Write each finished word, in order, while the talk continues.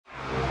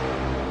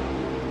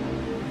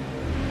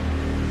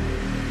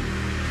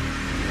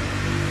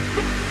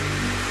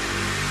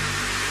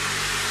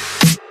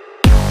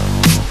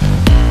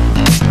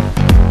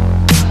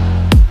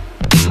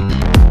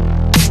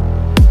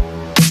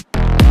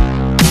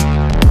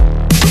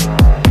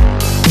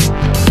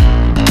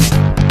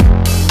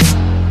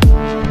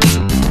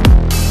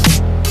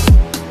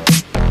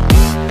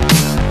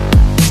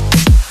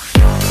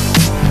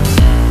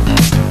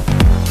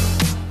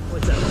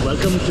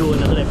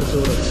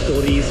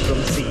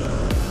from sea.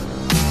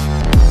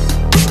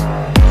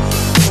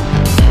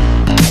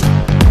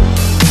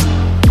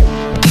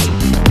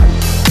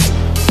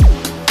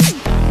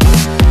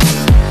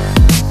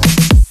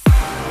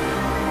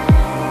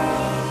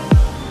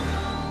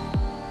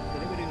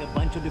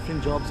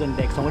 Different jobs on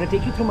deck. So I'm going to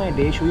take you through my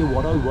day, show you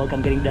what all work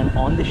I'm getting done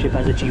on the ship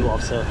as a chief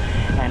officer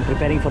and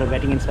preparing for a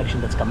vetting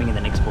inspection that's coming in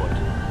the next port.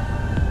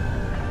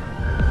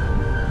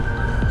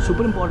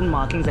 Super important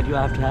markings that you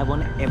have to have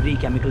on every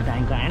chemical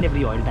tanker and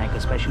every oil tanker,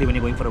 especially when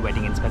you're going for a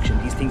vetting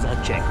inspection. These things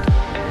are checked.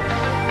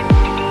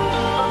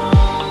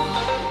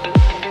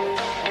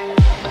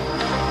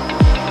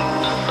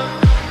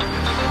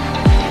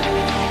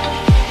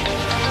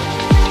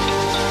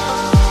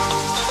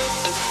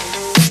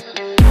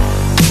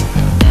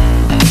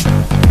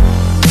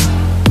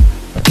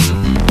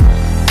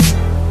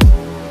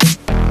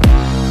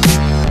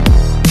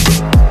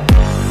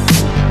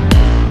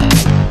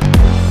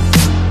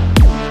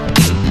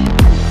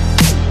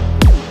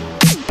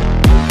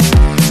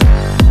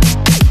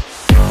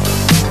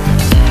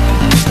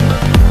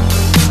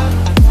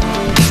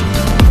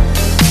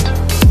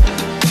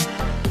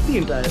 The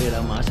entire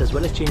radar mast as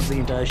well as change the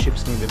entire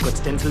ship's name. We've got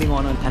stenciling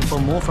on, and for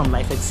more from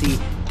Life at Sea,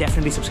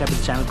 definitely subscribe to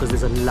the channel because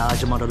there's a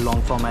large amount of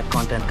long format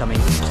content coming.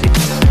 Stay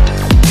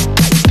tuned.